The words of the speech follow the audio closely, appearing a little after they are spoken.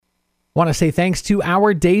Want to say thanks to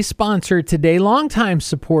our day sponsor today, longtime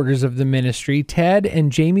supporters of the ministry, Ted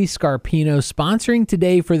and Jamie Scarpino, sponsoring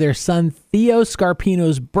today for their son Theo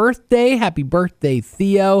Scarpino's birthday. Happy birthday,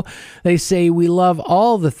 Theo. They say, we love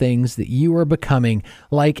all the things that you are becoming,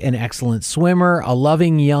 like an excellent swimmer, a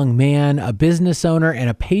loving young man, a business owner, and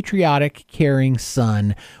a patriotic, caring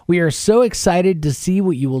son. We are so excited to see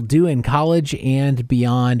what you will do in college and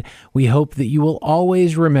beyond. We hope that you will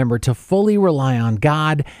always remember to fully rely on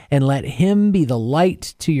God and let Him be the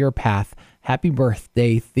light to your path. Happy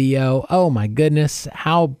birthday, Theo. Oh my goodness,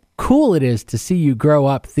 how cool it is to see you grow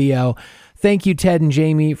up, Theo. Thank you, Ted and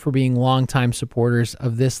Jamie, for being longtime supporters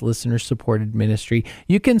of this listener-supported ministry.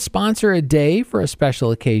 You can sponsor a day for a special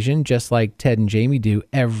occasion, just like Ted and Jamie do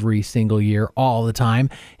every single year, all the time.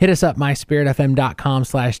 Hit us up,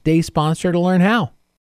 myspiritfm.com/day sponsor to learn how.